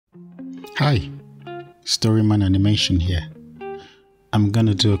Hi, Storyman Animation here. I'm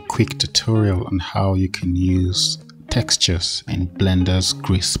gonna do a quick tutorial on how you can use textures in Blender's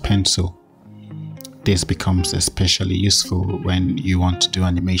Grease Pencil. This becomes especially useful when you want to do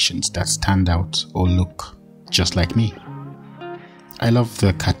animations that stand out or look just like me. I love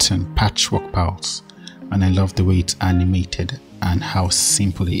the cartoon Patchwork Pals, and I love the way it's animated and how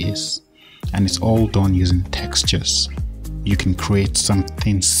simple it is. And it's all done using textures. You can create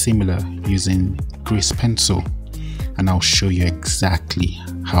something similar using Grease Pencil, and I'll show you exactly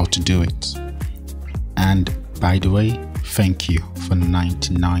how to do it. And by the way, thank you for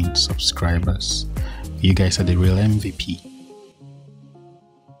 99 subscribers. You guys are the real MVP.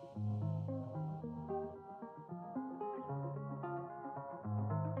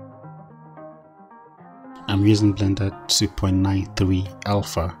 I'm using Blender 2.93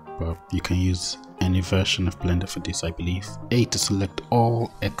 Alpha, but you can use any version of Blender for this, I believe. A to select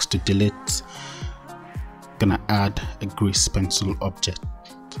all, X to delete. Gonna add a Grease Pencil object.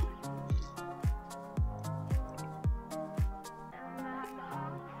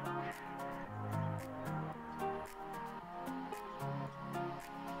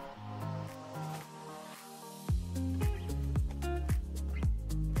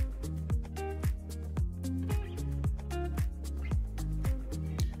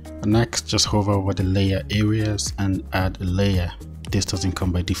 Next, just hover over the layer areas and add a layer. This doesn't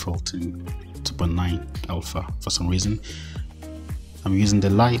come by default in 2.9 Alpha for some reason. I'm using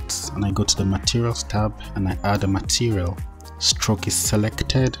the lights and I go to the materials tab and I add a material. Stroke is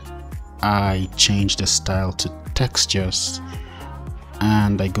selected. I change the style to textures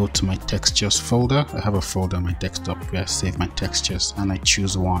and I go to my textures folder. I have a folder on my desktop where I save my textures and I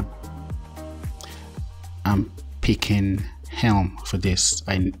choose one. I'm picking Helm for this.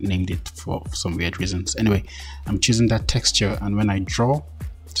 I named it for some weird reasons. Anyway, I'm choosing that texture, and when I draw,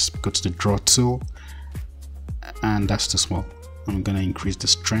 just go to the draw tool, and that's too small. I'm gonna increase the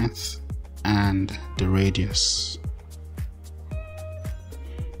strength and the radius.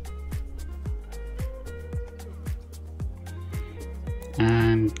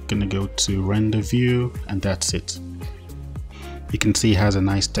 And gonna go to render view, and that's it. You can see it has a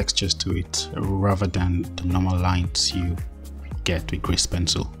nice textures to it rather than the normal lines you get with Grease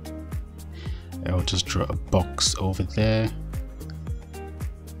Pencil. I'll just draw a box over there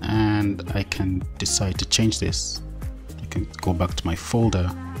and I can decide to change this. I can go back to my folder,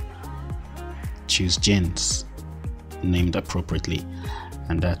 choose gens, named appropriately,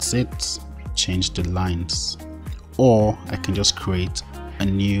 and that's it. Change the lines, or I can just create a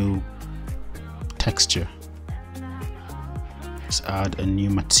new texture. Let's add a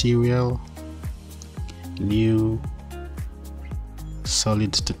new material, new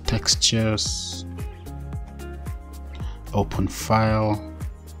solid to textures, open file.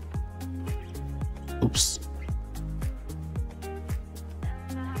 Oops,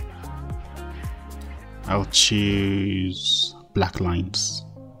 I'll choose black lines.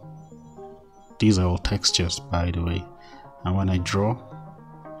 These are all textures, by the way, and when I draw,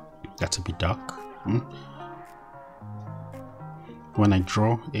 that's a bit dark. When I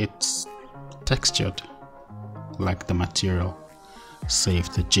draw, it's textured like the material.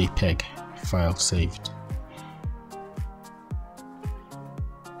 Save the jpeg file saved.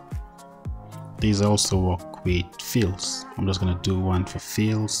 These also work with fills. I'm just going to do one for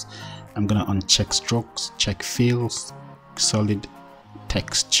fills. I'm going to uncheck strokes, check fills, solid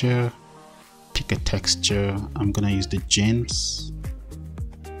texture, pick a texture. I'm going to use the gens.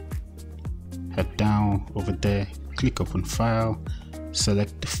 Head down over there, click open file,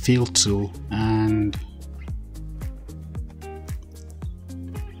 select the fill tool, and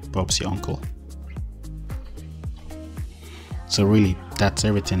Bob's your uncle. So really, that's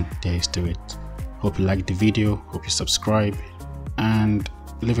everything there is to it. Hope you liked the video, hope you subscribe, and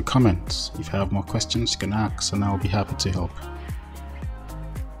leave a comment. If you have more questions you can ask, and I'll be happy to help.